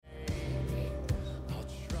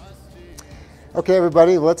Okay,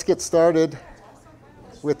 everybody, let's get started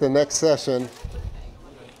with the next session.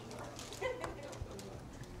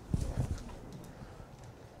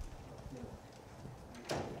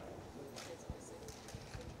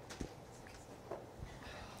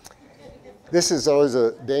 This is always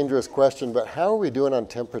a dangerous question, but how are we doing on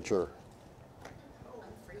temperature?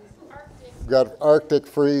 We've got Arctic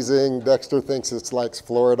freezing. Dexter thinks it's like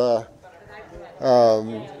Florida.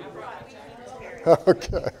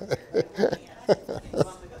 Okay.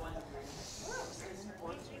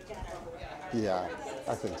 Yeah,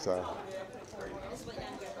 I think so.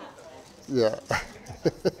 Yeah.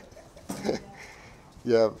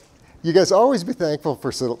 Yeah. You guys always be thankful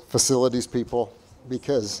for facilities people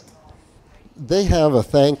because they have a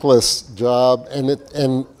thankless job,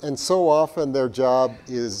 and so often their job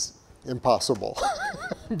is impossible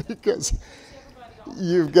because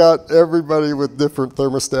you've got everybody with different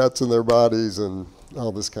thermostats in their bodies and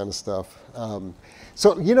all this kind of stuff.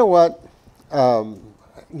 So you know what?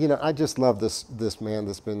 I just love this man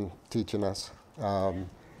that's been teaching us.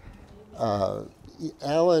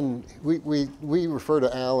 Alan, we refer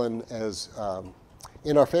to Alan as,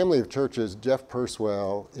 in our family of churches, Jeff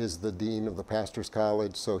Purswell is the dean of the Pastors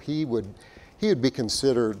College, so he would be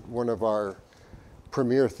considered one of our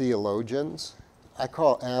premier theologians. I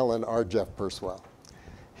call Alan our Jeff Purswell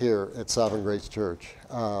here at Sovereign Grace Church.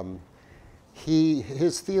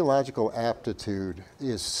 His theological aptitude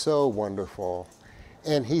is so wonderful,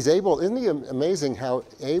 and he's able, isn't it amazing how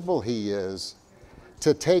able he is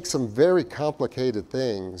to take some very complicated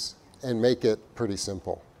things and make it pretty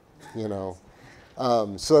simple, you know.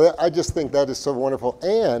 So I just think that is so wonderful.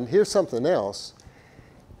 And here's something else.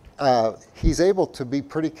 He's able to be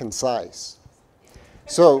pretty concise.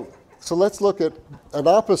 So let's look at an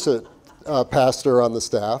opposite pastor on the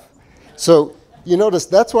staff. So you notice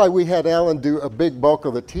that's why we had Alan do a big bulk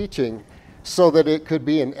of the teaching so that it could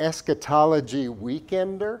be an eschatology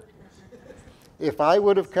weekender. If I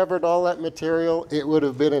would have covered all that material, it would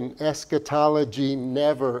have been an eschatology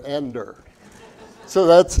never-ender. So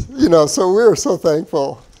that's, so we're so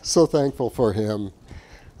thankful for him.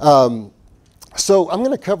 So I'm going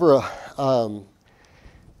to cover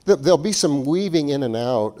there'll be some weaving in and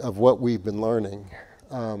out of what we've been learning.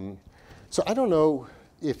 So I don't know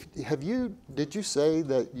did you say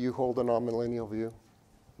that you hold an amillennial view?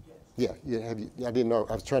 Yes. Yeah, I didn't know.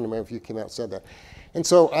 I was trying to remember if you came out and said that. And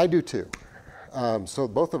so I do too. So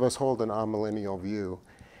both of us hold an amillennial view.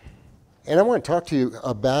 And I want to talk to you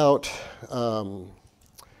about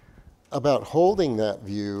holding that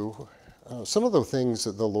view, some of the things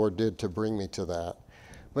that the Lord did to bring me to that,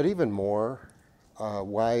 but even more,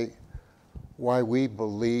 why we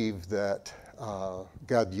believe that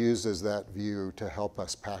God uses that view to help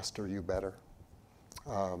us pastor you better.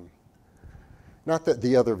 Not that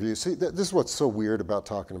the other views, see, this is what's so weird about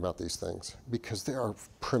talking about these things, because there are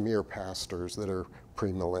premier pastors that are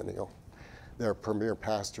premillennial. There are premier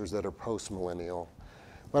pastors that are postmillennial.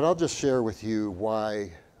 But I'll just share with you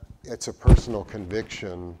why it's a personal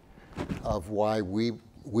conviction of why we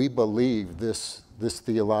believe this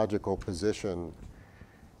theological position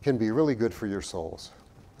can be really good for your souls.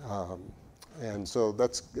 And so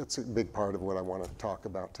that's a big part of what I want to talk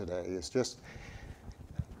about today, is just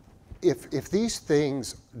if these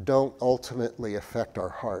things don't ultimately affect our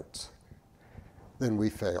hearts, then we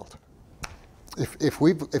failed. If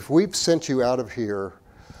we've sent you out of here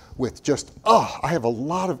with just, I have a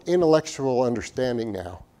lot of intellectual understanding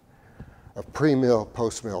now of pre-mill,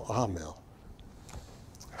 post-mill, amill.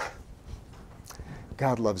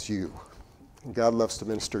 God loves you. God loves to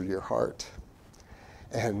minister to your heart.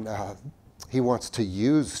 And he wants to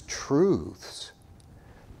use truths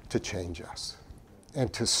to change us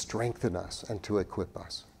and to strengthen us and to equip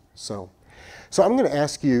us. So I'm going to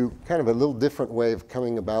ask you kind of a little different way of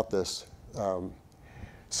coming about this. Have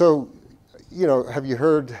you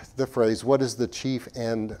heard the phrase, what is the chief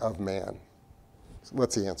end of man?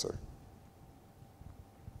 What's the answer?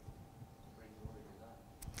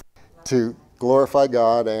 To glorify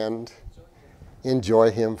God and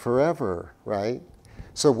enjoy him forever, right?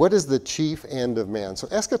 So what is the chief end of man? So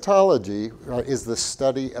eschatology is the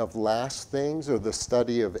study of last things or the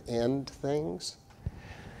study of end things.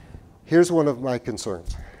 Here's one of my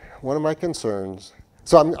concerns. Why don't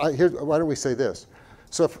we say this?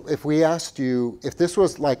 So if we asked you, if this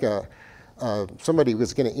was like somebody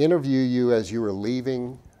was going to interview you as you were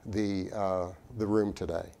leaving the room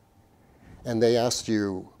today, and they asked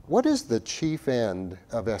you, what is the chief end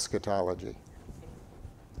of eschatology?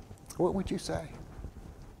 What would you say?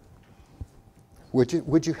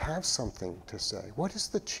 Would you have something to say? What is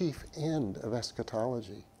the chief end of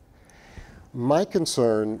eschatology? My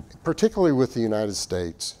concern, particularly with the United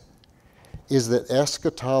States, is that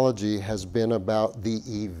eschatology has been about the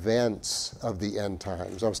events of the end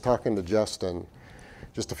times. I was talking to Justin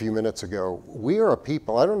just a few minutes ago. We are a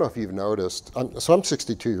people, I don't know if you've noticed, I'm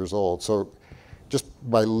 62 years old, so just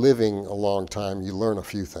by living a long time, you learn a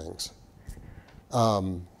few things.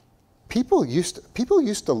 People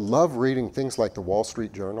used to love reading things like the Wall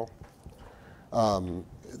Street Journal.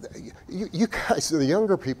 You guys, the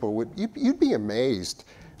younger people, you'd be amazed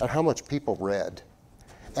at how much people read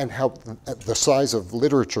and how the size of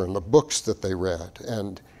literature and the books that they read.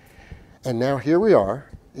 And now here we are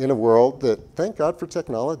in a world that, thank God for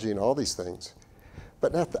technology and all these things.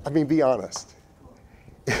 But be honest.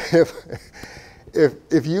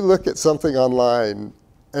 If you look at something online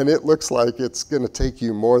and it looks like it's going to take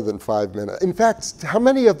you more than 5 minutes. In fact, how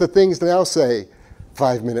many of the things now say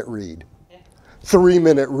 5-minute read,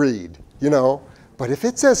 3-minute read, But if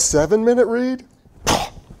it says 7-minute read,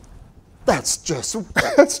 that's just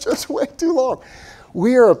way too long.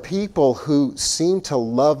 We are a people who seem to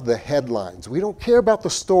love the headlines. We don't care about the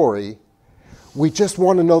story. We just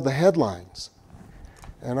want to know the headlines.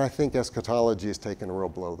 And I think eschatology has taken a real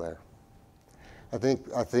blow there. I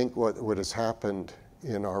think what has happened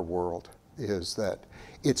in our world is that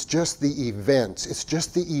it's just the events. It's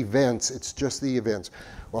just the events. It's just the events.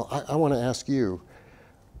 Well, I want to ask you,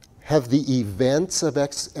 have the events of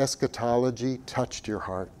eschatology touched your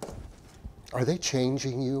heart? Are they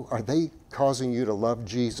changing you? Are they causing you to love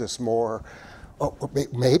Jesus more? Or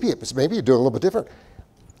maybe you're doing a little bit different.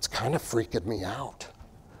 It's kind of freaking me out.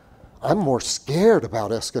 I'm more scared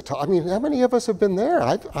about eschatology. How many of us have been there?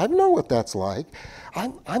 I know what that's like. I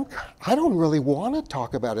don't really want to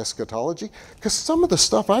talk about eschatology because some of the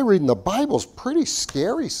stuff I read in the Bible is pretty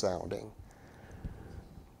scary sounding.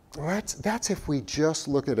 Well, that's if we just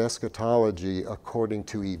look at eschatology according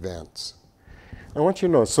to events. I want you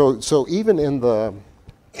to know, so even with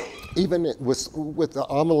the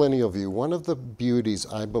amillennial view, one of the beauties,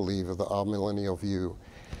 I believe, of the amillennial view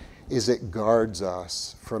is it guards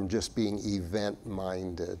us from just being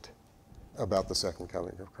event-minded about the second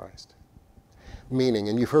coming of Christ. Meaning,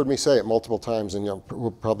 and you've heard me say it multiple times, and you're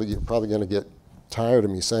probably going to get tired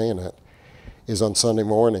of me saying it, is on Sunday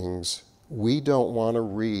mornings, we don't want to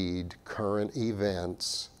read current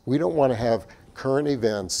events. We don't want to have current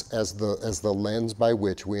events as the lens by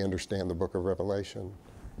which we understand the book of Revelation.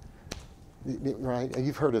 Right?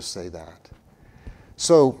 You've heard us say that.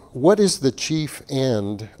 So what is the chief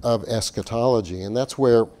end of eschatology? And that's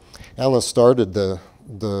where Alan started our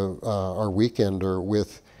weekender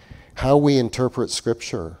with how we interpret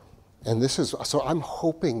Scripture. And so I'm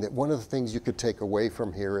hoping that one of the things you could take away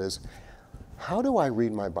from here is, how do I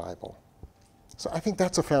read my Bible? So I think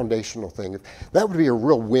that's a foundational thing. That would be a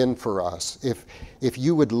real win for us if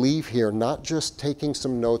you would leave here not just taking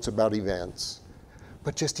some notes about events,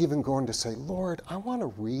 but just even going to say, Lord, I want to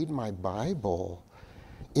read my Bible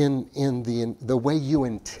in the way you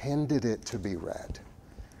intended it to be read.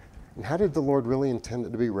 And how did the Lord really intend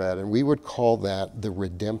it to be read? And we would call that the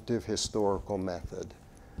redemptive historical method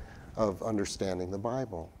of understanding the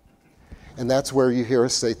Bible. And that's where you hear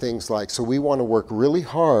us say things like, so we want to work really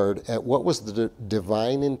hard at what was the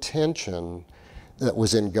divine intention that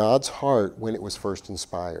was in God's heart when it was first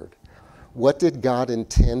inspired. What did God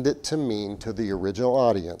intend it to mean to the original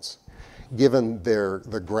audience, given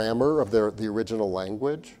the grammar of the original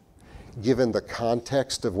language, given the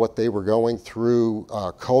context of what they were going through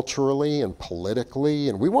culturally and politically?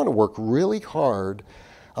 And we want to work really hard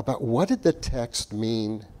about what did the text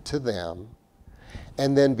mean to them,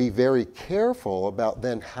 and then be very careful about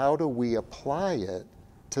then how do we apply it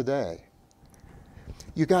today.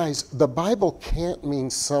 You guys, the Bible can't mean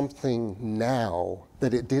something now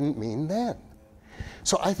that it didn't mean then.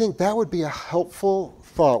 So I think that would be a helpful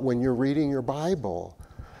thought when you're reading your Bible.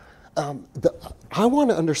 I want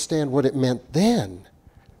to understand what it meant then,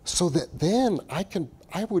 so that then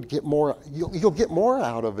you'll get more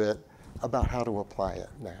out of it about how to apply it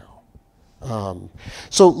now.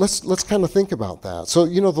 So let's kind of think about that. So,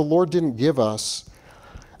 the Lord didn't give us,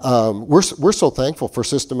 we're so thankful for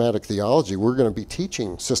systematic theology. We're going to be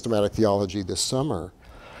teaching systematic theology this summer.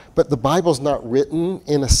 But the Bible's not written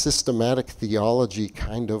in a systematic theology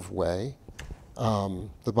kind of way.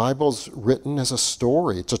 The Bible's written as a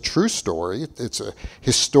story. It's a true story. It's a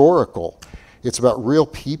historical. It's about real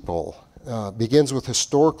people. Begins with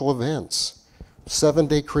historical events.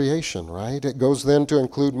 7-day creation, right? It goes then to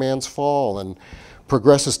include man's fall and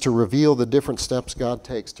progresses to reveal the different steps God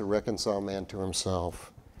takes to reconcile man to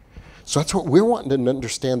himself. So that's what we're wanting to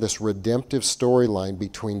understand, this redemptive storyline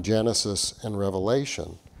between Genesis and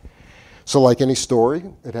Revelation. So like any story,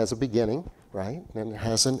 it has a beginning right? And it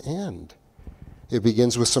has an end. It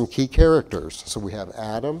begins with some key characters. So we have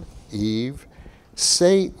Adam, Eve,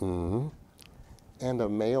 Satan, and a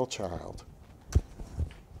male child.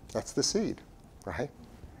 That's the seed, right?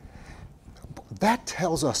 That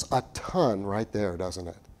tells us a ton right there, doesn't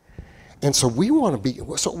it? And so we want to be,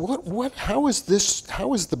 so how is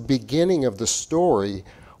the beginning of the story?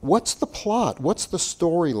 What's the plot? What's the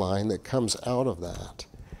storyline that comes out of that?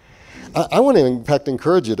 I want to, in fact,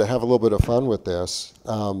 encourage you to have a little bit of fun with this.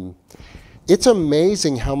 It's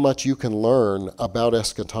amazing how much you can learn about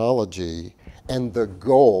eschatology and the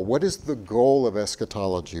goal. What is the goal of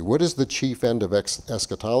eschatology? What is the chief end of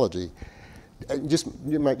eschatology?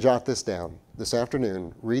 You might jot this down. This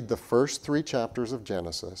afternoon, read the first 3 chapters of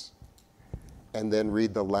Genesis and then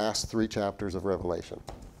read the last 3 chapters of Revelation.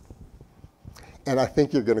 And I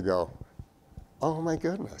think you're going to go, oh my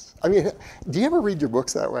goodness. I mean, do you ever read your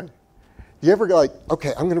books that way? Do you ever go like,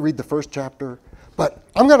 okay, I'm going to read the first chapter, but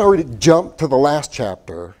I'm going to already jump to the last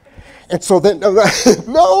chapter. And so then, no,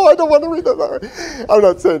 I don't want to read it that way. I'm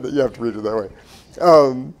not saying that you have to read it that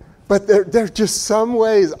way. But there are just some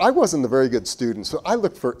ways. I wasn't a very good student, so I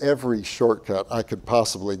looked for every shortcut I could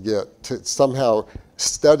possibly get to somehow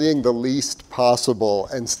studying the least possible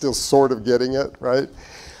and still sort of getting it, right?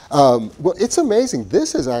 Well, it's amazing.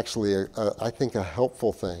 This is actually, I think, a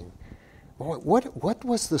helpful thing. What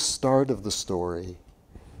was the start of the story?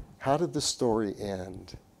 How did the story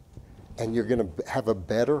end? And you're going to have a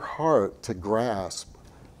better heart to grasp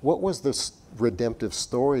what was this redemptive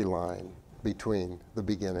storyline between the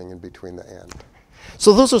beginning and between the end.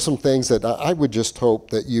 So those are some things that I would just hope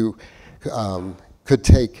that you could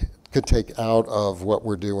take out of what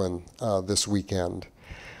we're doing this weekend.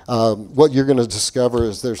 What you're going to discover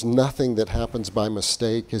is there's nothing that happens by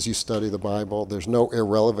mistake as you study the Bible. There's no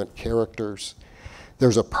irrelevant characters.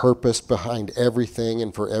 There's a purpose behind everything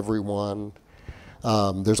and for everyone.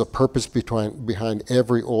 There's a purpose behind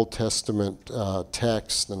every Old Testament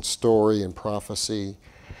text and story and prophecy.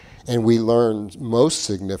 And we learn, most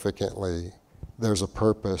significantly, there's a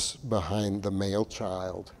purpose behind the male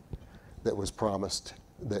child that was promised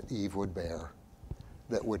that Eve would bear,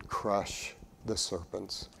 that would crush the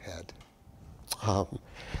serpent's head.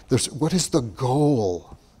 What is the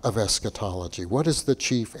goal of eschatology? What is the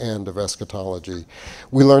chief end of eschatology?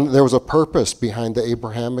 We learned there was a purpose behind the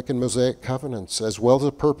Abrahamic and Mosaic covenants, as well as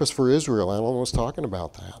a purpose for Israel. Alan was talking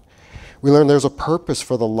about that. We learn there's a purpose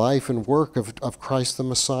for the life and work of Christ the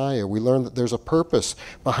Messiah. We learn that there's a purpose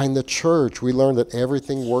behind the church. We learn that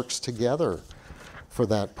everything works together for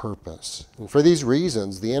that purpose. And for these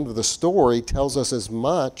reasons, the end of the story tells us as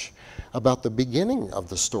much about the beginning of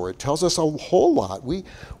the story. It tells us a whole lot. We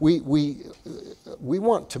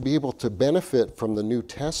want to be able to benefit from the New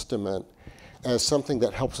Testament as something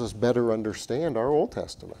that helps us better understand our Old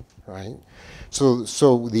Testament, right? So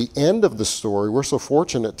the end of the story, we're so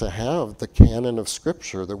fortunate to have the canon of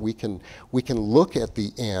Scripture that we can look at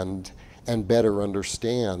the end and better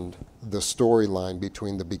understand the storyline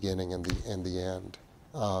between the beginning and the end.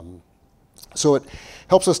 So it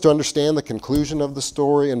helps us to understand the conclusion of the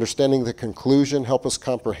story. Understanding the conclusion helps us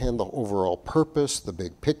comprehend the overall purpose, the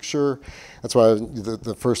big picture. That's why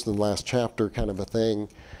the first and last chapter kind of a thing.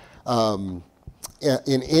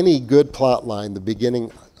 In any good plot line, the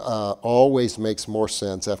beginning always makes more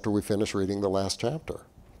sense after we finish reading the last chapter.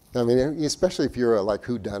 I mean, especially if you're a like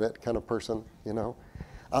whodunit kind of person, you know.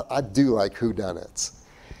 I do like whodunits.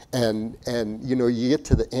 And you know, you get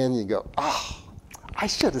to the end, you go, oh, I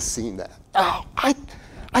should have seen that. Oh, I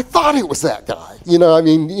thought it was that guy. You know, I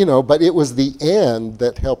mean, you know, but it was the end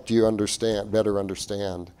that helped you better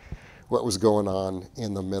understand what was going on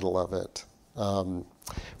in the middle of it.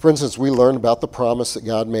 For instance, we learn about the promise that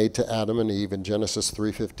God made to Adam and Eve in Genesis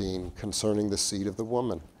 3:15 concerning the seed of the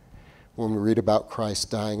woman. When we read about Christ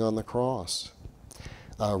dying on the cross,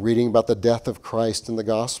 reading about the death of Christ in the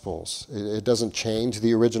Gospels, it doesn't change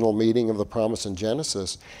the original meaning of the promise in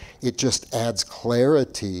Genesis. It just adds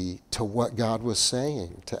clarity to what God was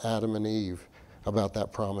saying to Adam and Eve about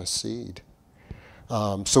that promised seed.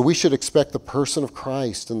 So we should expect the person of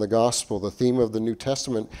Christ in the gospel. The theme of the New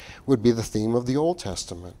Testament would be the theme of the Old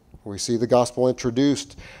Testament. We see the gospel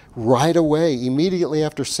introduced right away, immediately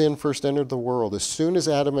after sin first entered the world. As soon as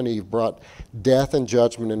Adam and Eve brought death and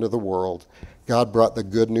judgment into the world, God brought the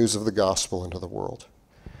good news of the gospel into the world.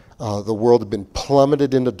 The world had been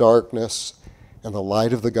plummeted into darkness, and the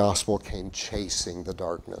light of the gospel came chasing the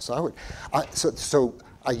darkness. So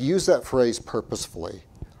I use that phrase purposefully,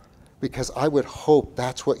 because I would hope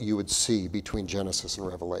that's what you would see between Genesis and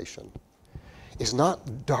Revelation, is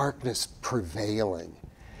not darkness prevailing.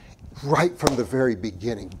 Right from the very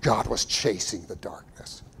beginning, God was chasing the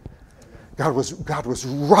darkness. God was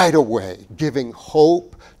right away giving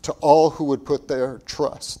hope to all who would put their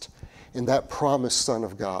trust in that promised Son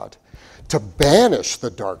of God, to banish the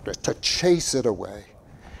darkness, to chase it away.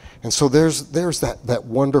 And so there's that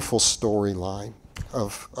wonderful storyline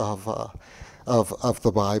of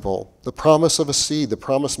the Bible. The promise of a seed, the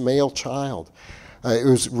promised male child. It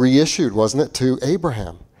was reissued, wasn't it, to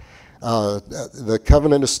Abraham. The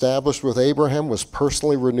covenant established with Abraham was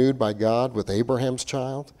personally renewed by God with Abraham's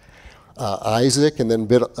child, Isaac, and then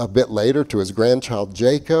a bit later to his grandchild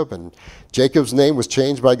Jacob. And Jacob's name was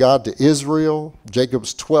changed by God to Israel.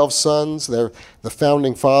 Jacob's 12 sons, they're the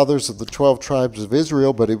founding fathers of the 12 tribes of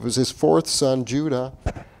Israel, but it was his fourth son, Judah,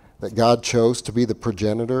 that God chose to be the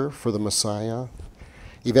progenitor for the Messiah.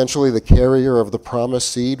 Eventually, the carrier of the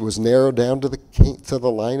promised seed was narrowed down to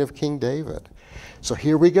the line of King David. So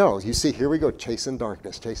here we go. You see, here we go, chasing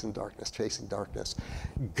darkness, chasing darkness, chasing darkness.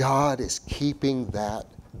 God is keeping that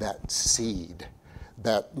seed,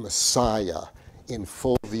 that Messiah, in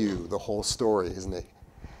full view the whole story, isn't it?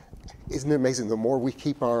 Isn't it amazing? The more we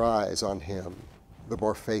keep our eyes on him, the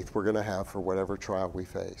more faith we're going to have for whatever trial we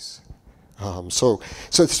face. So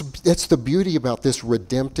it's the beauty about this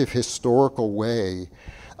redemptive historical way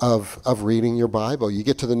of reading your Bible. You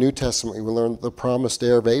get to the New Testament, we learn the promised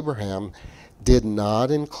heir of Abraham did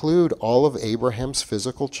not include all of Abraham's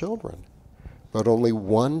physical children, but only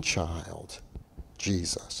one child,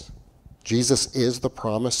 Jesus. Jesus is the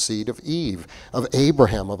promised seed of Eve, of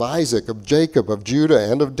Abraham, of Isaac, of Jacob, of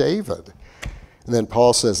Judah, and of David. And then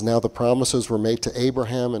Paul says, now the promises were made to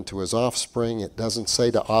Abraham and to his offspring. It doesn't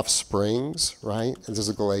say to offsprings, right? This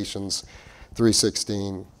is Galatians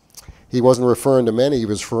 3:16. He wasn't referring to many, he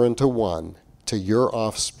was referring to one, to your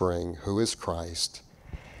offspring, who is Christ.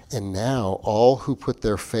 And now all who put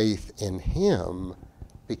their faith in him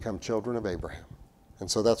become children of Abraham.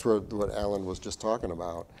 And so that's what Alan was just talking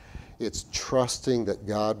about. It's trusting that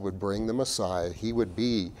God would bring the Messiah. He would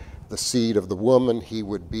be the seed of the woman. He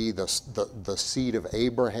would be the seed of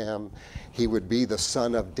Abraham. He would be the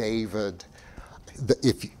son of David.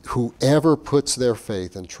 If whoever puts their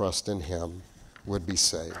faith and trust in him would be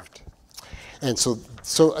saved. And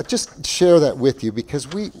so I just share that with you because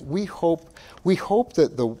we hope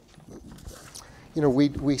that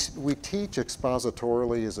we teach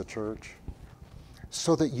expositorily as a church,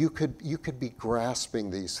 so that you could be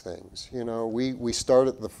grasping these things. We start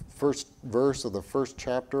at the first verse of the first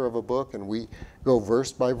chapter of a book, and we go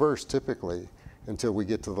verse by verse typically until we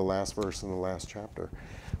get to the last verse in the last chapter,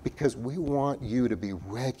 because we want you to be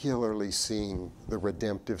regularly seeing the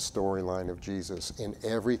redemptive storyline of Jesus in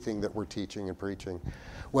everything that we're teaching and preaching.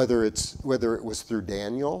 Whether it was through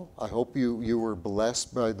Daniel, I hope you were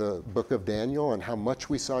blessed by the book of Daniel and how much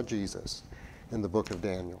we saw Jesus in the book of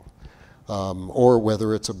Daniel. Or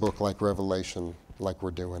whether it's a book like Revelation, like we're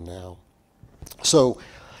doing now. So,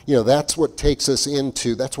 that's what takes us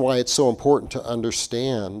into, that's why it's so important to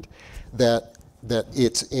understand that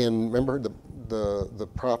it's in, remember the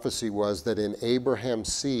prophecy was that in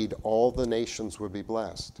Abraham's seed, all the nations would be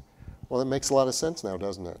blessed. Well, that makes a lot of sense now,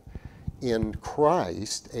 doesn't it? In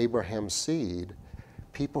Christ, Abraham's seed,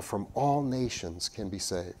 people from all nations can be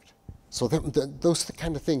saved. So those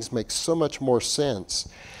kind of things make so much more sense.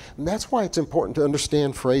 And that's why it's important to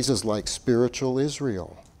understand phrases like spiritual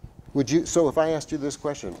Israel. So if I asked you this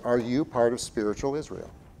question, are you part of spiritual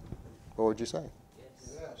Israel? What would you say?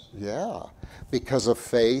 Yes. Yeah, because of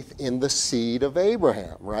faith in the seed of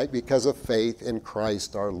Abraham, right? Because of faith in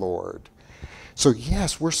Christ our Lord. So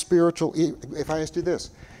yes, we're spiritual. If I asked you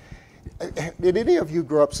this, did any of you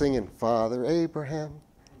grow up singing, Father Abraham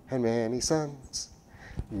had many sons?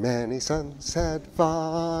 Many sons had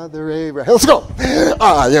Father Abraham. Let's go.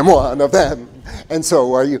 I am one of them. And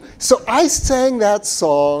so are you. So I sang that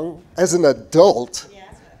song as an adult.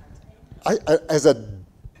 As an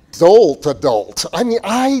adult. I mean,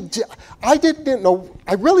 I didn't know.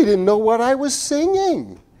 I really didn't know what I was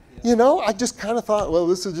singing. I just kind of thought, well,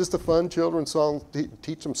 this is just a fun children's song.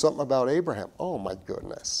 Teach them something about Abraham. Oh my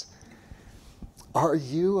goodness. Are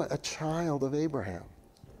you a child of Abraham?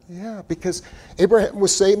 Yeah, because Abraham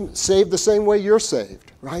was saved the same way you're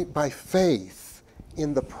saved, right? By faith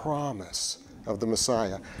in the promise of the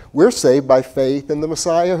Messiah. We're saved by faith in the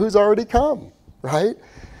Messiah who's already come, right?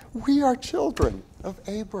 We are children of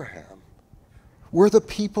Abraham. We're the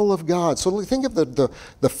people of God. So think of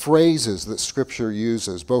the phrases that Scripture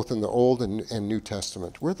uses, both in the Old and New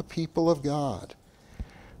Testament. We're the people of God.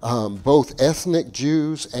 Both ethnic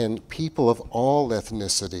Jews and people of all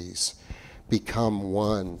ethnicities become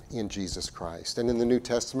one in Jesus Christ. And in the New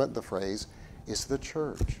Testament, the phrase is the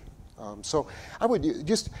church. So I would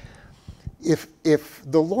just, if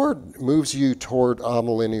the Lord moves you toward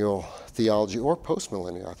amillennial theology, or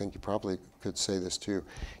postmillennial, I think you probably could say this too,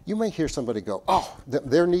 you may hear somebody go, oh,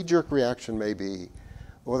 their knee-jerk reaction may be,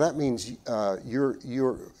 well, that means you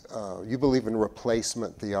believe in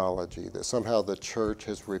replacement theology, that somehow the church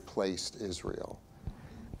has replaced Israel.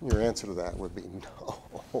 Your answer to that would be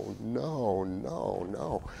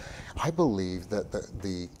no. I believe that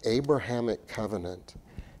the Abrahamic covenant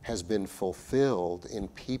has been fulfilled in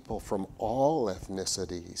people from all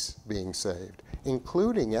ethnicities being saved,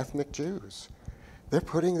 including ethnic Jews. They're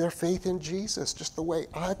putting their faith in Jesus, just the way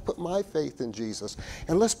I put my faith in Jesus.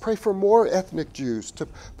 And let's pray for more ethnic Jews to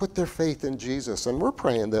put their faith in Jesus. And we're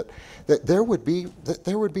praying that there would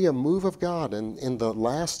be a move of God in the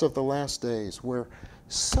last of the last days where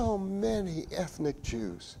so many ethnic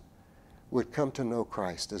Jews would come to know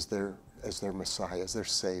Christ as their Messiah, as their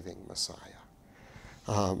saving Messiah.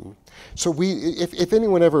 So if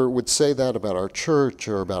anyone ever would say that about our church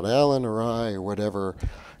or about Alan or I or whatever,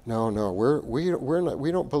 no,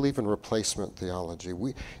 we don't believe in replacement theology.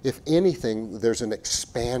 If anything, there's an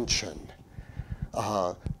expansion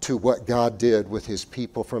to what God did with His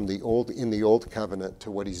people in the old covenant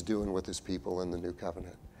to what He's doing with His people in the new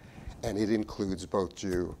covenant, and it includes both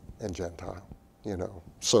Jew and Gentile.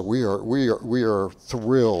 So we are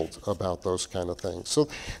thrilled about those kind of things. So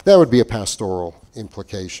that would be a pastoral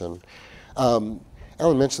implication. Alan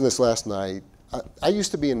mentioned this last night. I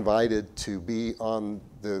used to be invited to be on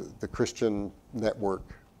the Christian network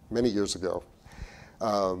many years ago,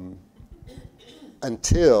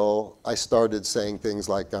 until I started saying things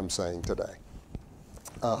like I'm saying today.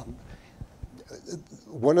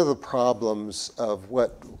 One of the problems of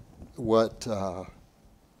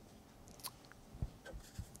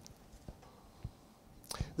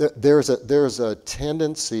there's a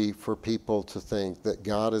tendency for people to think that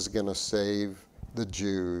God is going to save the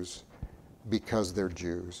Jews because they're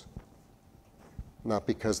Jews, not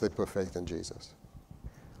because they put faith in Jesus.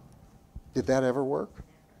 Did that ever work?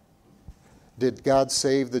 Did God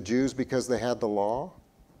save the Jews because they had the law?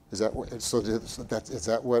 Is that what?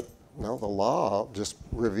 No, the law just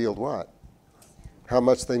revealed what? How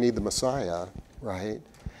much they need the Messiah, right?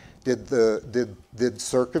 Did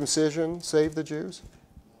circumcision save the Jews?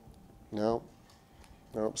 No.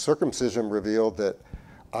 Circumcision revealed that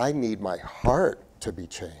I need my heart to be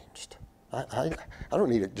changed. I don't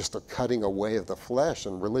need just a cutting away of the flesh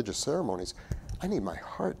and religious ceremonies. I need my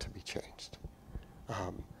heart to be changed.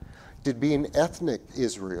 Did being ethnic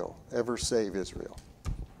Israel ever save Israel?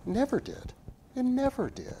 Never did. It never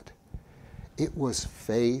did. It was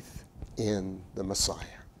faith in the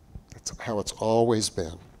Messiah. That's how it's always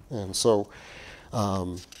been. And so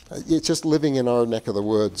it's just living in our neck of the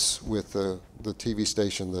woods with the TV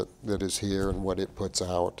station that is here and what it puts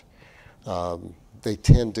out. They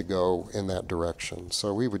tend to go in that direction.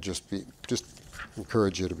 So we would just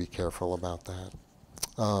encourage you to be careful about that.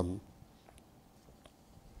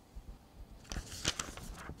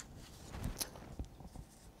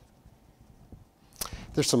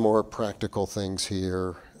 There's some more practical things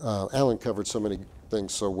here. Alan covered so many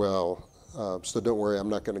things so well, so don't worry, I'm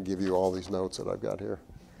not going to give you all these notes that I've got here.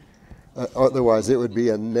 Otherwise, it would be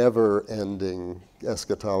a never-ending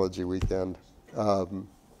eschatology weekend.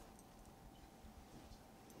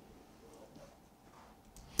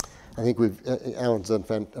 I think Alan's done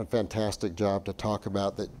a fantastic job to talk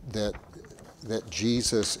about that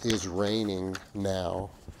Jesus is reigning now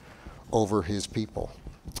over His people,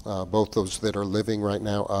 both those that are living right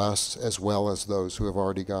now, us, as well as those who have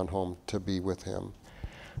already gone home to be with Him.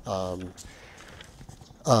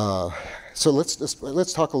 So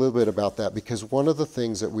let's talk a little bit about that, because one of the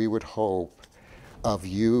things that we would hope of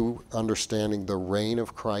you understanding the reign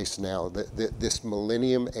of Christ now, that this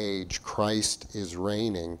millennium age, Christ is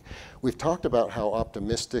reigning. We've talked about how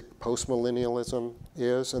optimistic postmillennialism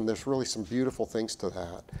is, and there's really some beautiful things to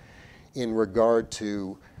that in regard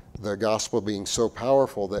to the gospel being so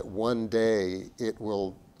powerful that one day it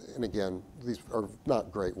will, and again, these are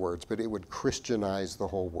not great words, but it would Christianize the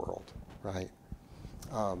whole world, right?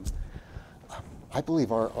 I believe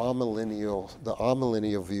the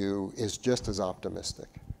amillennial view is just as optimistic,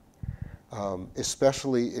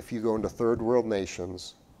 especially if you go into third world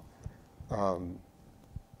nations. The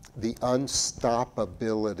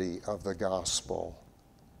unstoppability of the gospel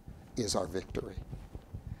is our victory.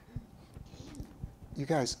 You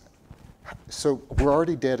guys, so we're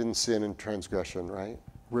already dead in sin and transgression, right?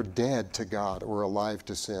 We're dead to God. We're alive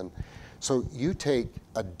to sin. So you take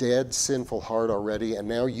a dead, sinful heart already, and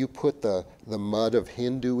now you put the mud of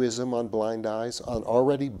Hinduism on blind eyes, on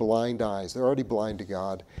already blind eyes. They're already blind to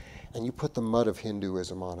God, and you put the mud of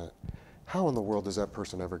Hinduism on it. How in the world does that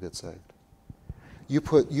person ever get saved? You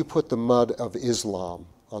put the mud of Islam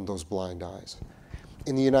on those blind eyes.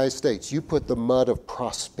 In the United States, you put the mud of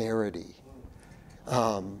prosperity.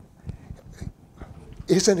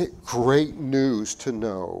 Isn't it great news to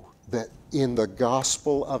know that in the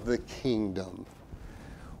gospel of the kingdom,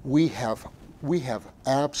 we have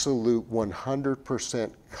absolute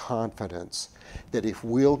 100% confidence that if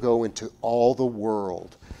we'll go into all the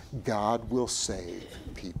world, God will save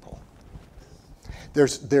people.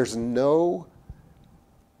 There's no,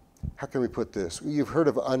 how can we put this? You've heard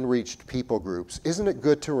of unreached people groups. Isn't it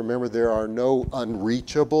good to remember there are no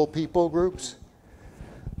unreachable people groups?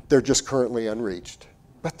 They're just currently unreached.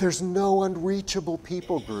 But there's no unreachable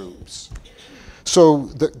people groups. So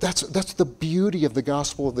that's the beauty of the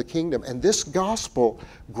gospel of the kingdom. And this gospel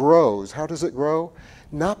grows. How does it grow?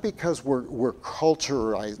 Not because we're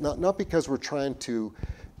culturized, not because we're trying to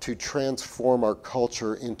transform our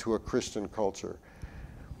culture into a Christian culture.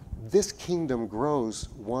 This kingdom grows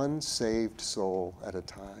one saved soul at a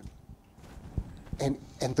time. And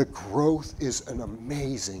the growth is an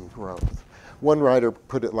amazing growth. One writer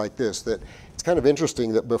put it like this, that it's kind of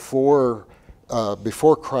interesting that before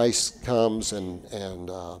Christ comes and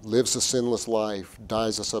lives a sinless life,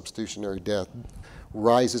 dies a substitutionary death,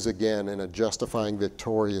 rises again in a justifying,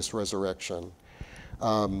 victorious resurrection,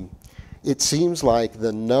 it seems like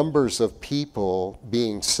the numbers of people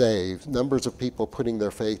being saved, numbers of people putting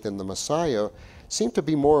their faith in the Messiah, seem to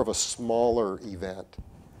be more of a smaller event.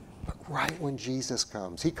 But right when Jesus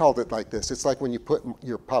comes, he called it like this. It's like when you put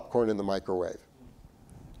your popcorn in the microwave.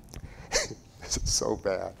 This is so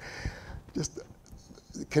bad. Just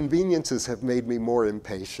conveniences have made me more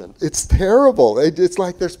impatient. It's terrible. It's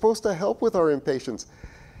like they're supposed to help with our impatience.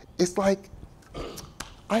 It's like,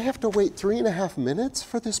 I have to wait 3.5 minutes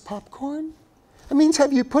for this popcorn? That means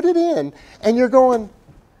have you put it in and you're going,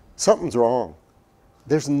 something's wrong.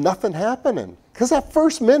 There's nothing happening. Because that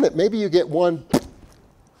first minute, maybe you get one.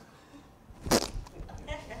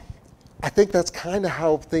 I think that's kind of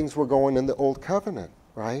how things were going in the Old Covenant,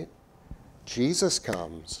 right? Jesus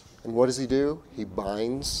comes, and what does he do? He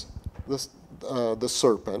binds the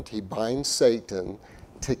serpent, he binds Satan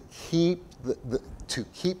to keep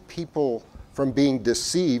people from being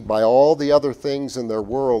deceived by all the other things in their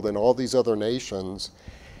world and all these other nations.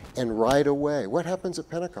 And right away, what happens at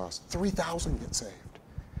Pentecost? 3,000 get saved.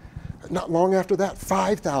 Not long after that,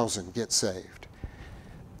 5,000 get saved.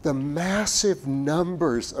 The massive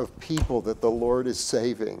numbers of people that the Lord is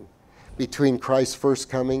saving between Christ's first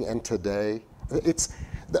coming and today,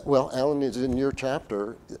 well, Alan, is in your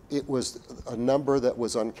chapter, it was a number that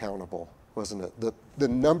was uncountable, wasn't it? The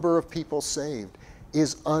number of people saved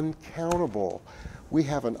is uncountable. We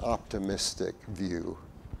have an optimistic view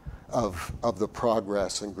of the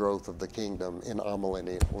progress and growth of the kingdom in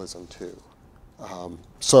amillennialism too.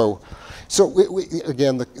 So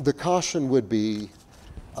again, the caution would be,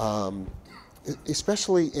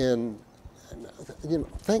 especially in,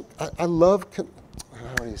 I love,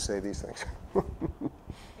 how do you say these things?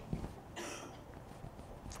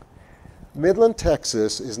 Midland,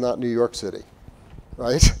 Texas is not New York City,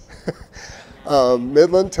 right?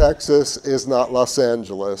 Midland, Texas is not Los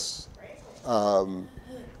Angeles.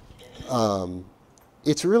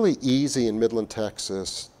 It's really easy in Midland,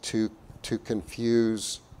 Texas to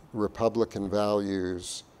confuse Republican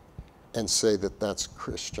values and say that that's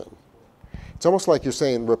Christian. It's almost like you're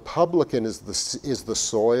saying Republican is the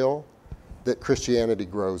soil that Christianity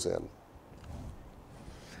grows in.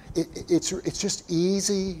 It's just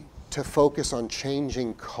easy to focus on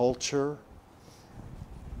changing culture.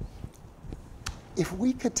 If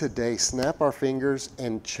we could today snap our fingers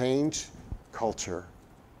and change culture,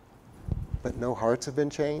 but no hearts have been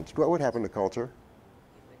changed, what would happen to culture?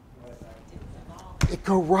 It'd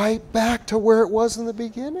go right back to where it was in the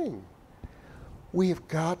beginning. We have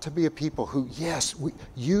got to be a people who, yes,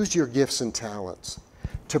 use your gifts and talents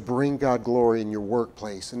to bring God glory in your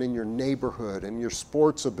workplace and in your neighborhood and your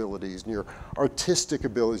sports abilities and your artistic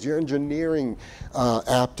abilities, your engineering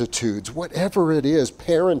aptitudes, whatever it is,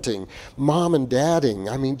 parenting, mom and dadding.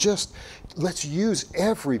 I mean, just let's use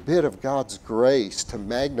every bit of God's grace to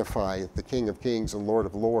magnify the King of Kings and Lord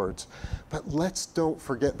of Lords. But let's don't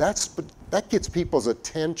forget, that gets people's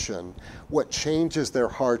attention. What changes their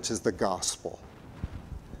hearts is the gospel.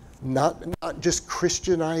 Not just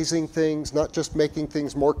Christianizing things, not just making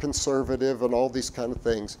things more conservative and all these kind of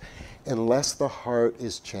things. Unless the heart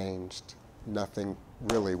is changed, nothing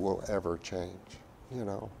really will ever change,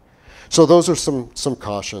 So those are some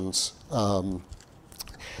cautions. The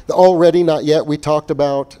already, not yet, we talked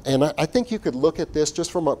about, and I think you could look at this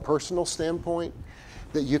just from a personal standpoint,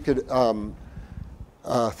 that you could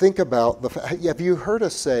think about, have you heard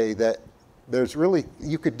us say that there's really,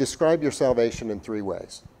 you could describe your salvation in three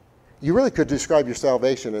ways. You really could describe your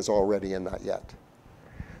salvation as already and not yet.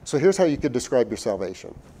 So here's how you could describe your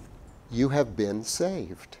salvation. You have been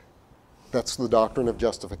saved. That's the doctrine of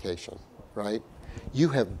justification, right? You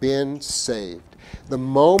have been saved. The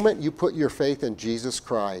moment you put your faith in Jesus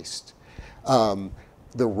Christ, the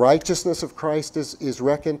righteousness of Christ is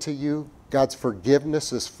reckoned to you. God's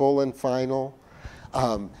forgiveness is full and final.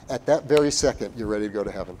 At that very second, you're ready to go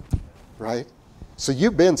to heaven, right? So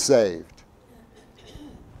you've been saved.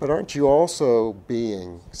 But aren't you also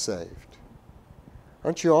being saved?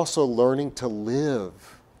 Aren't you also learning to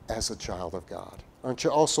live as a child of God? Aren't you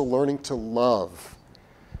also learning to love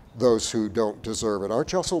those who don't deserve it?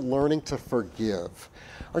 Aren't you also learning to forgive?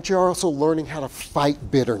 Aren't you also learning how to fight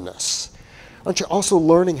bitterness? Aren't you also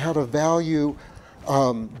learning how to value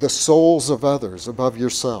the souls of others above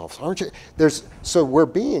yourself? Aren't you? So we're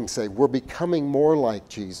being saved. We're becoming more like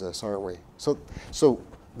Jesus, aren't we? So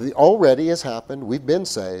the already has happened. We've been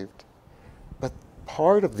saved. But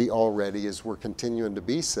part of the already is we're continuing to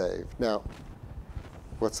be saved. Now,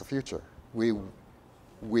 what's the future? We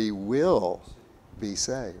will be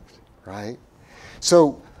saved, right?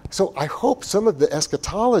 So I hope some of the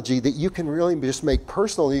eschatology that you can really just make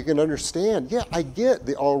personal, you can understand, yeah, I get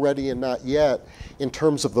the already and not yet in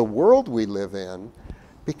terms of the world we live in,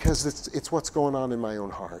 because it's what's going on in my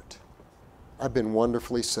own heart. I've been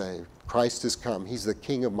wonderfully saved. Christ has come. He's the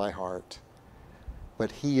king of my heart.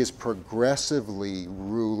 But he is progressively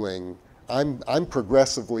ruling. I'm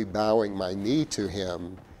progressively bowing my knee to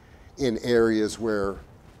him in areas where,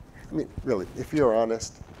 I mean, really, if you're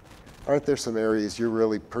honest, aren't there some areas you're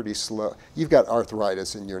really pretty slow? You've got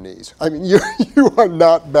arthritis in your knees. I mean, you are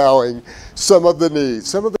not bowing some of the knees,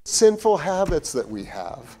 some of the sinful habits that we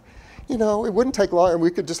have. You know, it wouldn't take long, and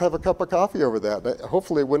we could just have a cup of coffee over that.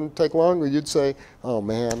 Hopefully it wouldn't take long where you'd say, oh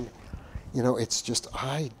man, you know, it's just,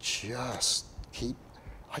 I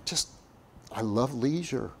love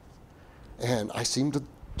leisure. And I seem to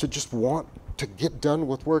just want to get done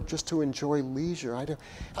with work just to enjoy leisure. I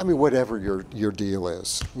mean, whatever your deal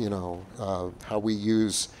is, you know, how we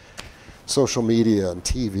use social media and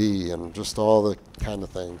TV and just all the kind of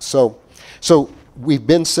things. So we've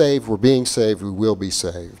been saved, we're being saved, we will be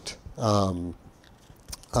saved.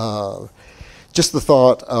 Just the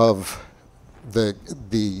thought of the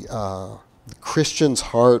Christian's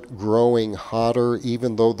heart growing hotter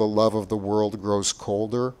even though the love of the world grows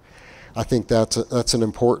colder. I think that's an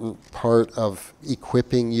important part of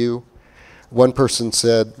equipping you. One person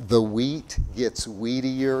said, the wheat gets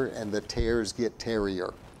wheatier and the tares get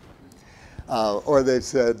tarrier. Or they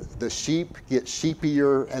said, the sheep get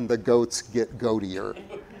sheepier and the goats get goatier.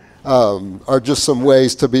 Are just some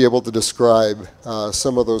ways to be able to describe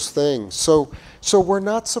some of those things. So we're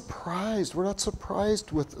not surprised. We're not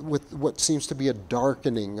surprised with what seems to be a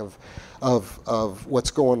darkening of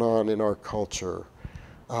what's going on in our culture.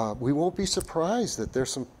 We won't be surprised that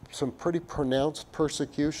there's some pretty pronounced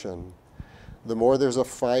persecution. The more there's a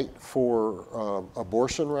fight for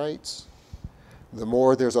abortion rights, the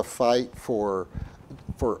more there's a fight for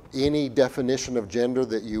any definition of gender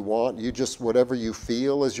that you want, you just, whatever you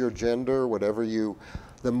feel is your gender,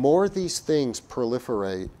 the more these things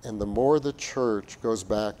proliferate and the more the church goes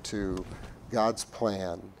back to God's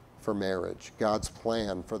plan for marriage, God's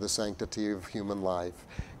plan for the sanctity of human life,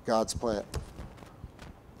 God's plan,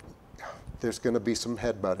 there's going to be some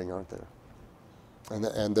headbutting, aren't there?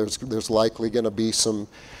 And there's likely going to be some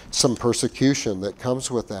persecution that comes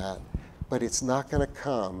with that. But it's not going to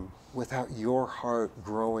come without your heart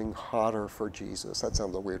growing hotter for Jesus. That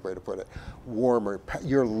sounds a weird way to put it. Warmer.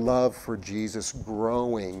 Your love for Jesus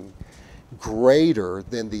growing greater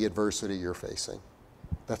than the adversity you're facing.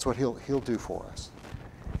 That's what he'll do for us.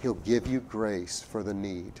 He'll give you grace for the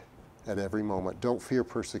need at every moment. Don't fear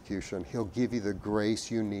persecution. He'll give you the grace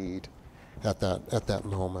you need at that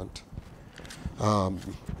moment.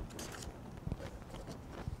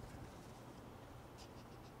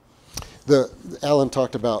 Alan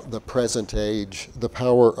talked about the present age, the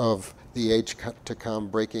power of the age to come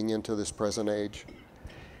breaking into this present age.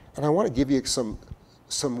 And I want to give you some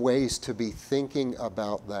ways to be thinking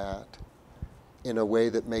about that in a way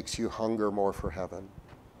that makes you hunger more for heaven,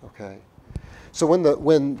 okay? So when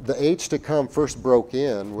the age to come first broke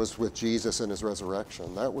in was with Jesus and his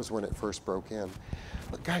resurrection. That was when it first broke in.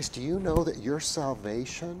 But guys, do you know that your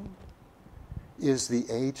salvation is the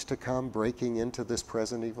age to come breaking into this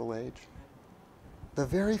present evil age? The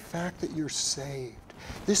very fact that you're saved,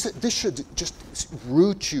 this should just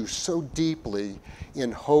root you so deeply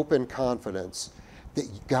in hope and confidence that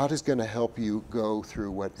God is going to help you go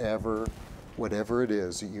through whatever it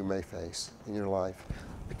is that you may face in your life.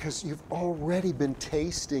 because you've already been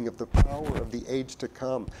tasting of the power of the age to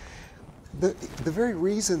come. The very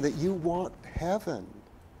reason that you want heaven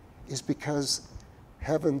is because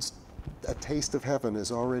a taste of heaven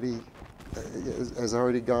has already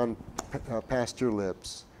gone past your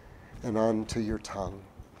lips and onto your tongue,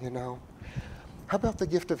 you know? How about the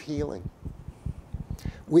gift of healing?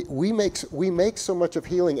 We make so much of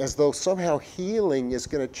healing as though somehow healing is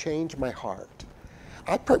going to change my heart.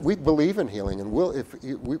 We believe in healing, and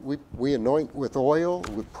we anoint with oil,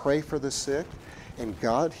 we pray for the sick, and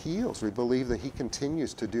God heals. We believe that He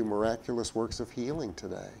continues to do miraculous works of healing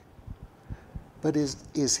today. But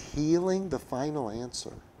is healing the final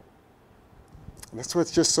answer? And that's why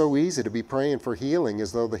it's just so easy to be praying for healing,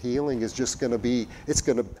 as though the healing is just going to be, that's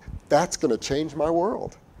going to change my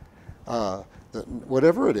world.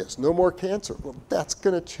 Whatever it is, no more cancer. Well, that's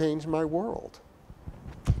going to change my world.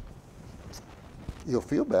 You'll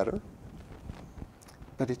feel better,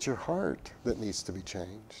 but it's your heart that needs to be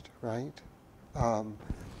changed, right?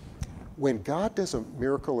 When God does a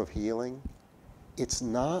miracle of healing, it's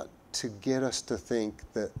not to get us to think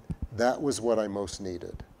that that was what I most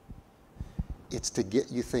needed. It's to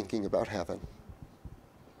get you thinking about heaven.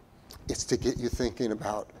 It's to get you thinking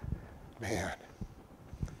about, man,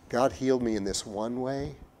 God healed me in this one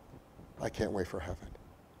way. I can't wait for heaven.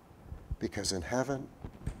 Because in heaven,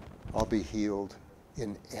 I'll be healed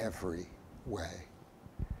in every way.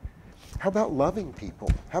 How about loving people?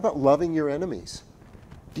 How about loving your enemies?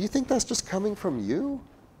 Do you think that's just coming from you?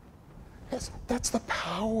 That's the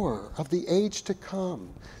power of the age to come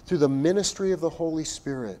through the ministry of the Holy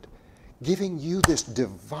Spirit, giving you this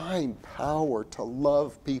divine power to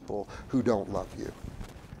love people who don't love you.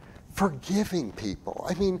 Forgiving people.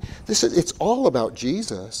 I mean, it's all about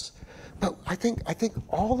Jesus, but I think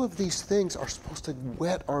all of these things are supposed to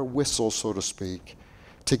wet our whistle, so to speak,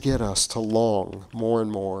 to get us to long more and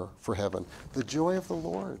more for heaven. The joy of the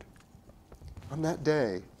Lord. On that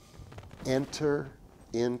day, enter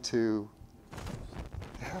into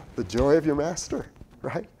the joy of your master,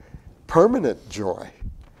 right? Permanent joy,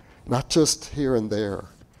 not just here and there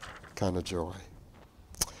kind of joy.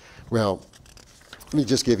 Well, let me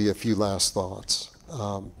just give you a few last thoughts.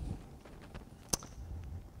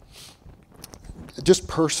 Just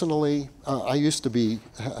personally, I used to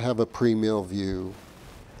have a pre-mill view.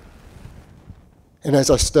 And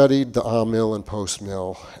as I studied the amill and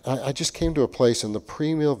post-mill, I just came to a place in the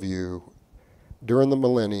pre-mill view, during the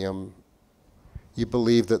millennium, you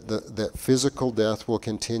believe that physical death will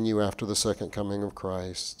continue after the second coming of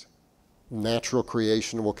Christ. Natural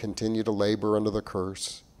creation will continue to labor under the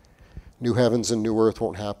curse. New heavens and new earth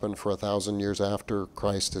won't happen for 1,000 years after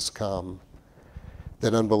Christ has come.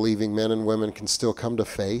 That unbelieving men and women can still come to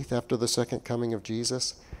faith after the second coming of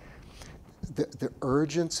Jesus. The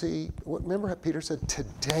urgency, remember how Peter said,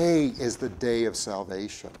 today is the day of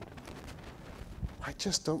salvation. I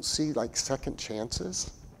just don't see like second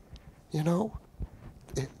chances, you know?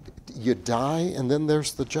 You die and then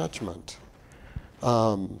there's the judgment.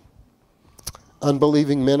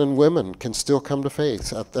 Unbelieving men and women can still come to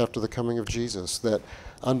faith after the coming of Jesus. That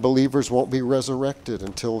unbelievers won't be resurrected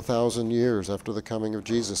until 1,000 years after the coming of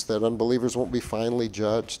Jesus. That unbelievers won't be finally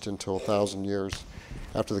judged until 1,000 years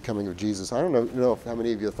after the coming of Jesus. I don't know how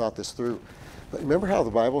many of you have thought this through, but remember how the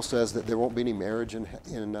Bible says that there won't be any marriage in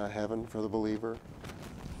heaven for the believer?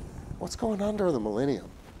 What's going on during the millennium?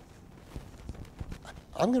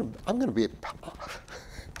 I'm gonna be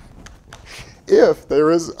if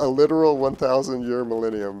there is a literal 1,000-year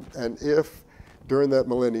millennium, and if during that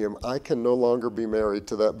millennium I can no longer be married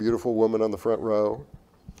to that beautiful woman on the front row,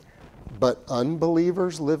 but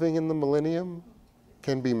unbelievers living in the millennium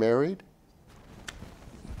can be married,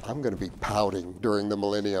 I'm going to be pouting during the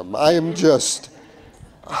millennium. I am just,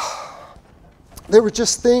 there were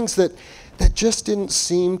just things that just didn't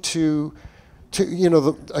seem to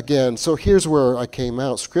again, so here's where I came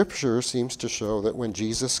out. Scripture seems to show that when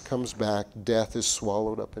Jesus comes back, death is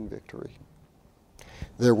swallowed up in victory.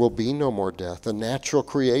 There will be no more death. The natural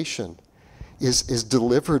creation is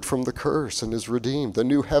delivered from the curse and is redeemed. The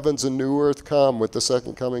new heavens and new earth come with the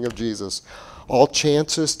second coming of Jesus. All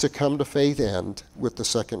chances to come to faith end with the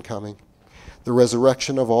second coming. The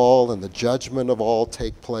resurrection of all and the judgment of all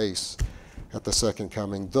take place at the second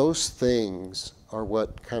coming. Those things are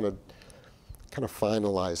what kind of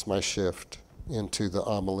finalized my shift into the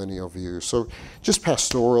amillennial view. So just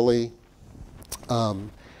pastorally, our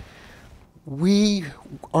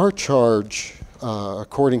charge,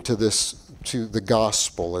 according to the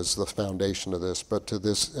gospel as the foundation of this, but to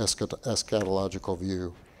this eschatological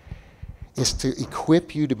view, is to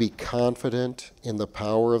equip you to be confident in the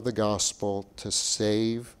power of the gospel to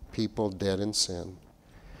save people dead in sin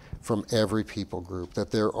from every people group,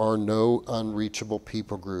 that there are no unreachable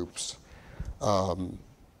people groups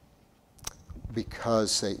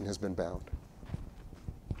because Satan has been bound.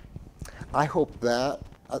 I hope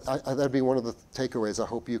that'd be one of the takeaways I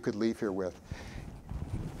hope you could leave here with.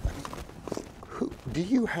 Do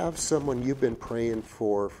you have someone you've been praying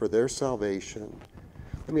for their salvation?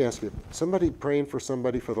 Let me ask you, somebody praying for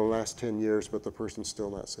somebody for the last 10 years, but the person's still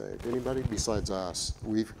not saved? Anybody besides us?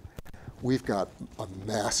 We've got a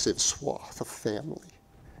massive swath of family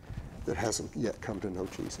that hasn't yet come to know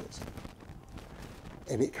Jesus.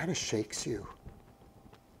 And it kind of shakes you.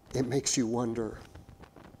 It makes you wonder,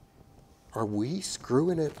 are we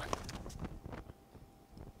screwing it?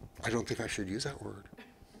 I don't think I should use that word.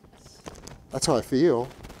 That's how I feel.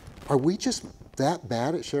 Are we just that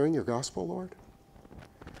bad at sharing your gospel, Lord?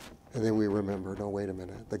 And then we remember, no, wait a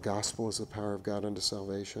minute. The gospel is the power of God unto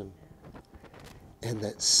salvation. And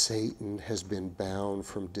that Satan has been bound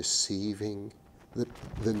from deceiving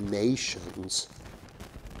the nations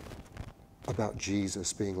about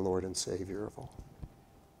Jesus being Lord and Savior of all.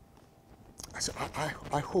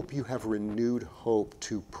 I hope you have renewed hope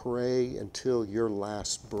to pray until your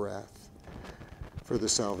last breath for the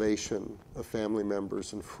salvation of family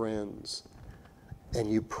members and friends.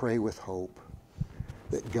 And you pray with hope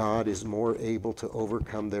that God is more able to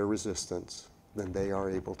overcome their resistance than they are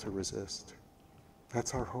able to resist.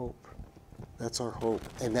 That's our hope. That's our hope.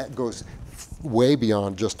 And that goes way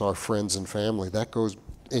beyond just our friends and family. That goes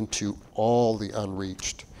into all the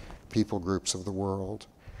unreached people groups of the world.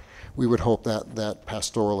 We would hope that that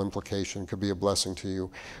pastoral implication could be a blessing to you.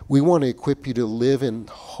 We want to equip you to live in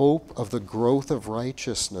hope of the growth of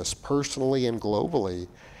righteousness personally and globally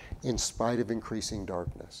in spite of increasing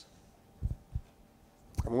darkness.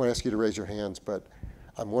 I'm going to ask you to raise your hands, but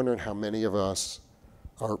I'm wondering how many of us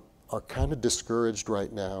are kind of discouraged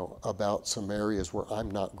right now about some areas where I'm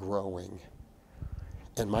not growing.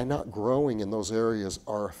 And my not growing in those areas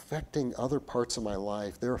are affecting other parts of my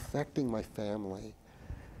life. They're affecting my family.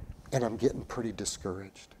 And I'm getting pretty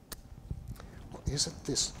discouraged. Well,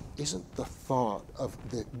 isn't the thought of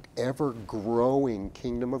the ever-growing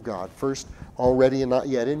kingdom of God, first already and not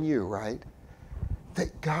yet in you, right?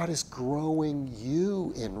 That God is growing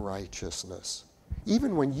you in righteousness,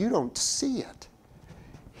 even when you don't see it.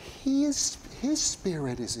 His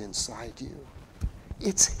Spirit is inside you.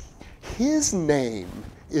 It's His name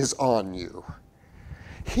is on you.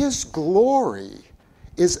 His glory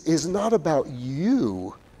is not about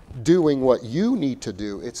you doing what you need to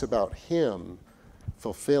do. It's about Him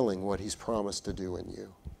fulfilling what He's promised to do in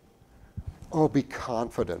you. Oh, be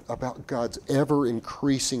confident about God's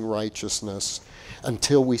ever-increasing righteousness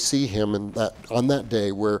until we see Him on that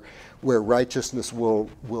day where righteousness will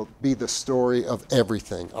be the story of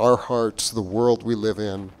everything, our hearts, the world we live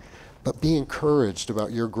in. But be encouraged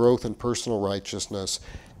about your growth in personal righteousness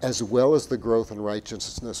as well as the growth in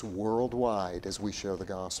righteousness worldwide as we share the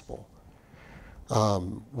gospel.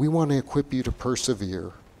 We want to equip you to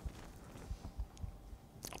persevere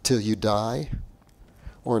till you die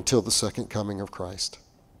or until the second coming of Christ.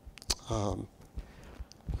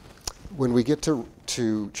 When we get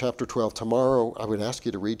to chapter 12 tomorrow, I would ask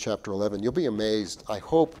you to read chapter 11. You'll be amazed. I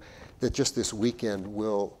hope that just this weekend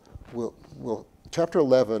will chapter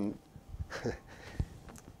 11.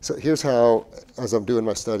 So here's how, as I'm doing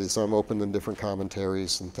my studies, so I'm opening different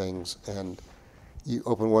commentaries and things, and you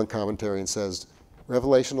open one commentary and says,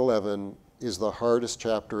 Revelation 11 is the hardest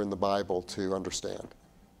chapter in the Bible to understand.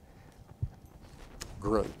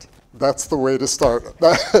 Great. That's the way to start.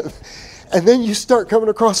 And then you start coming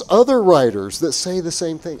across other writers that say the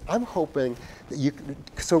same thing. I'm hoping that you can,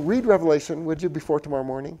 so read Revelation, would you, before tomorrow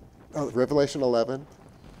morning? Revelation 11.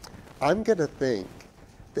 I'm going to think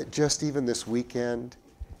that just even this weekend,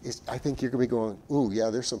 I think you're going to be going, ooh, yeah,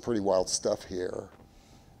 there's some pretty wild stuff here.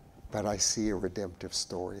 But I see a redemptive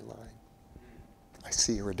storyline. I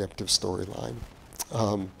see a redemptive storyline.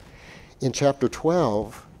 In chapter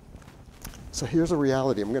 12, so here's a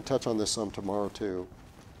reality. I'm going to touch on this some tomorrow too.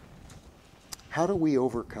 How do we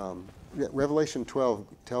overcome? Revelation 12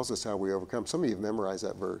 tells us how we overcome. Some of you have memorized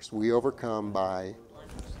that verse. We overcome by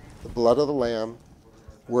the blood of the Lamb,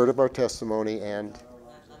 word of our testimony, and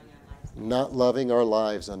not loving our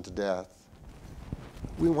lives unto death.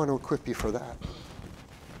 We want to equip you for that.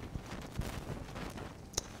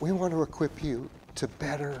 We want to equip you to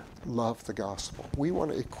better love the gospel. We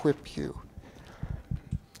want to equip you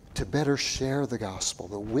to better share the gospel,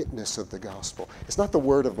 the witness of the gospel. It's not the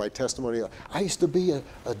word of my testimony. I used to be a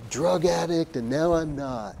drug addict and now I'm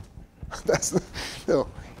not. No,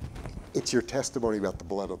 it's your testimony about the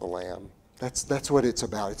blood of the Lamb. That's what it's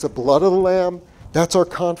about. It's the blood of the Lamb, That's our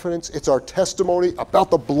confidence. It's our testimony about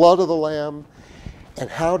the blood of the Lamb. And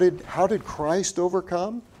how did Christ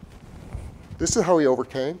overcome? This is how he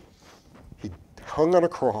overcame. He hung on a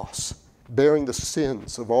cross, bearing the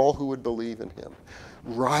sins of all who would believe in him,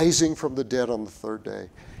 rising from the dead on the third day.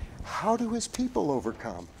 How do his people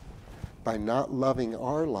overcome? By not loving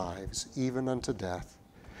our lives even unto death.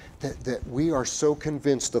 That we are so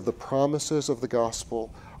convinced of the promises of the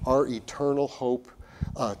gospel, our eternal hope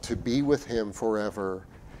to be with him forever,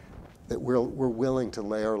 that we're willing to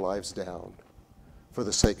lay our lives down for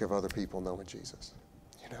the sake of other people knowing Jesus.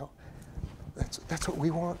 You know, that's what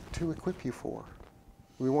we want to equip you for.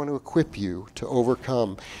 We want to equip you to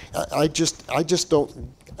overcome. I just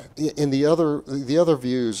don't. In the other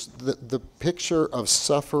views, the picture of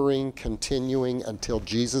suffering continuing until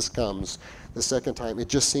Jesus comes the second time, it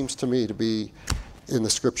just seems to me to be in the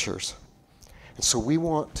scriptures. And so we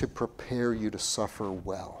want to prepare you to suffer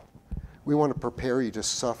well. We want to prepare you to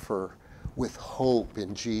suffer with hope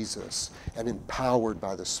in Jesus and empowered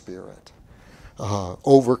by the Spirit,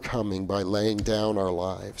 overcoming by laying down our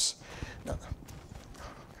lives. Now,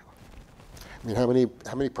 I mean,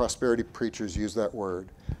 how many prosperity preachers use that word?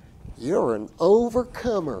 You're an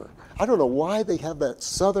overcomer. I don't know why they have that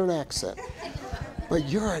southern accent, but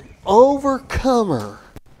you're an overcomer.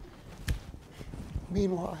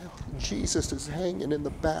 Meanwhile, Jesus is hanging in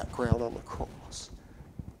the background on the cross.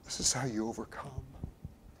 This is how you overcome.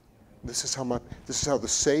 This is how the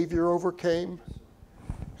Savior overcame,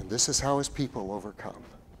 and this is how his people overcome,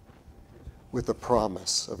 with the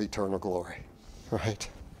promise of eternal glory, right?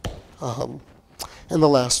 And the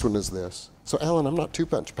last one is this. So, Alan, I'm not too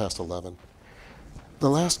much past 11. The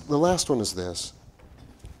last one is this.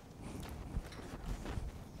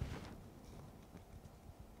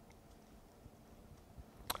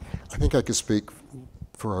 I think I could speak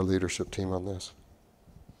for our leadership team on this.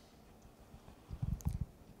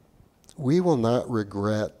 We will not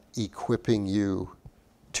regret equipping you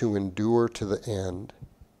to endure to the end,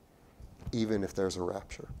 even if there's a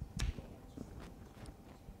rapture.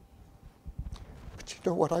 But you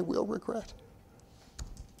know what I will regret?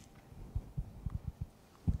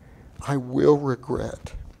 I will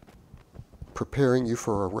regret preparing you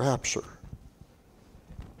for a rapture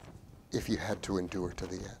if you had to endure to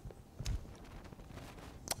the end.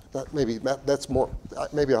 That's more,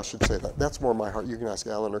 maybe I should say that. That's more my heart. You can ask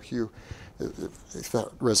Alan or Hugh if that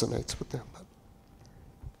resonates with them. But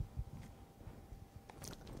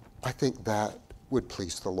I think that would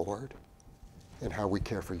please the Lord in how we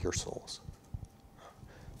care for your souls.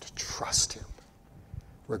 To trust him,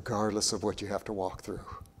 regardless of what you have to walk through,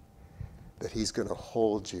 that he's going to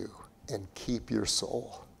hold you and keep your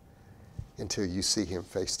soul until you see him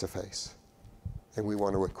face to face. And we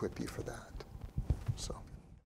want to equip you for that.